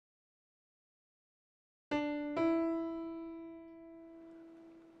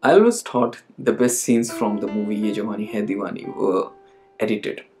I always thought the best scenes from the movie Ye Jawaani Hai Deewani were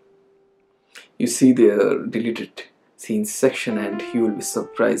edited. You see their deleted scenes section and you will be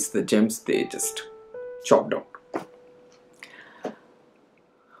surprised the gems they just chopped out.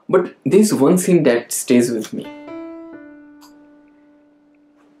 But there's one scene that stays with me.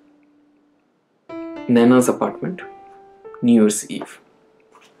 Nana's apartment, New Year's Eve.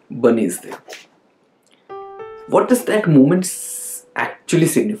 Bunny is there. What does that moment actually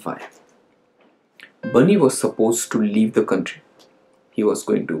signify? Bunny was supposed to leave the country. He was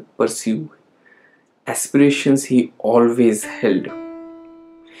going to pursue aspirations he always held.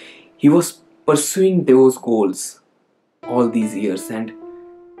 He was pursuing those goals all these years, and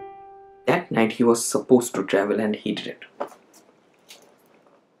that night he was supposed to travel and he didn't.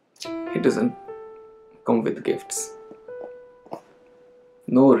 He doesn't come with gifts.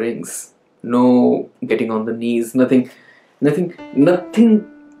 No rings, no getting on the knees, nothing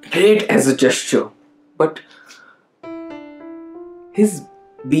great as a gesture. But he's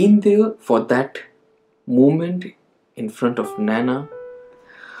been there for that moment in front of Nana.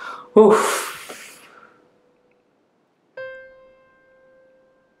 Oh,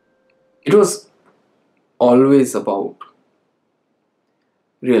 it was always about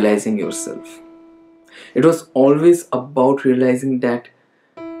realizing yourself. It was always about realizing that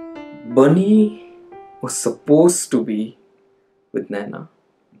Bunny was supposed to be with Nana.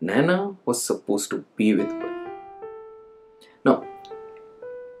 Nana was supposed to be with Bunny. Now,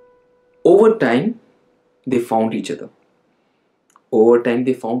 over time, they found each other. Over time,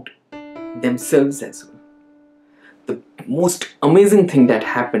 they found themselves as well. The most amazing thing that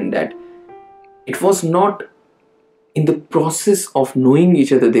happened, that it was not in the process of knowing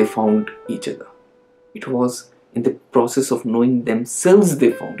each other they found each other. It was in the process of knowing themselves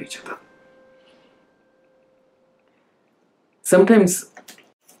they found each other. Sometimes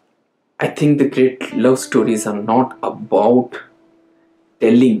I think the great love stories are not about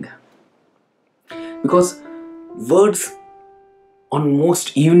telling, because words on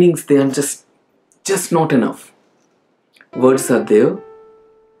most evenings, they are just not enough. Words are there,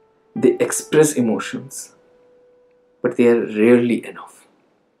 they express emotions, but they are rarely enough.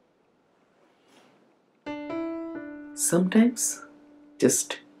 Sometimes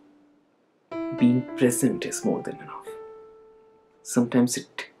just being present is more than enough. Sometimes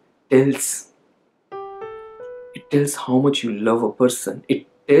it tells how much you love a person. It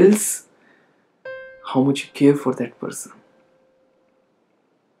tells how much you care for that person.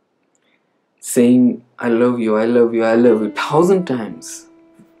 Saying I love you, I love you, I love you 1,000 times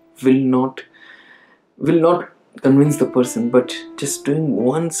will not convince the person, but just doing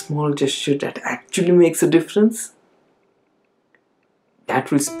one small gesture that actually makes a difference,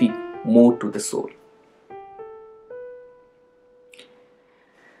 that will speak more to the soul.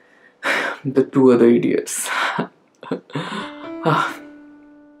 The two other idiots,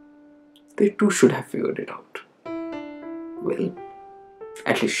 they too should have figured it out. Well,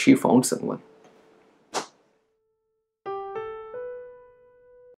 at least she found someone.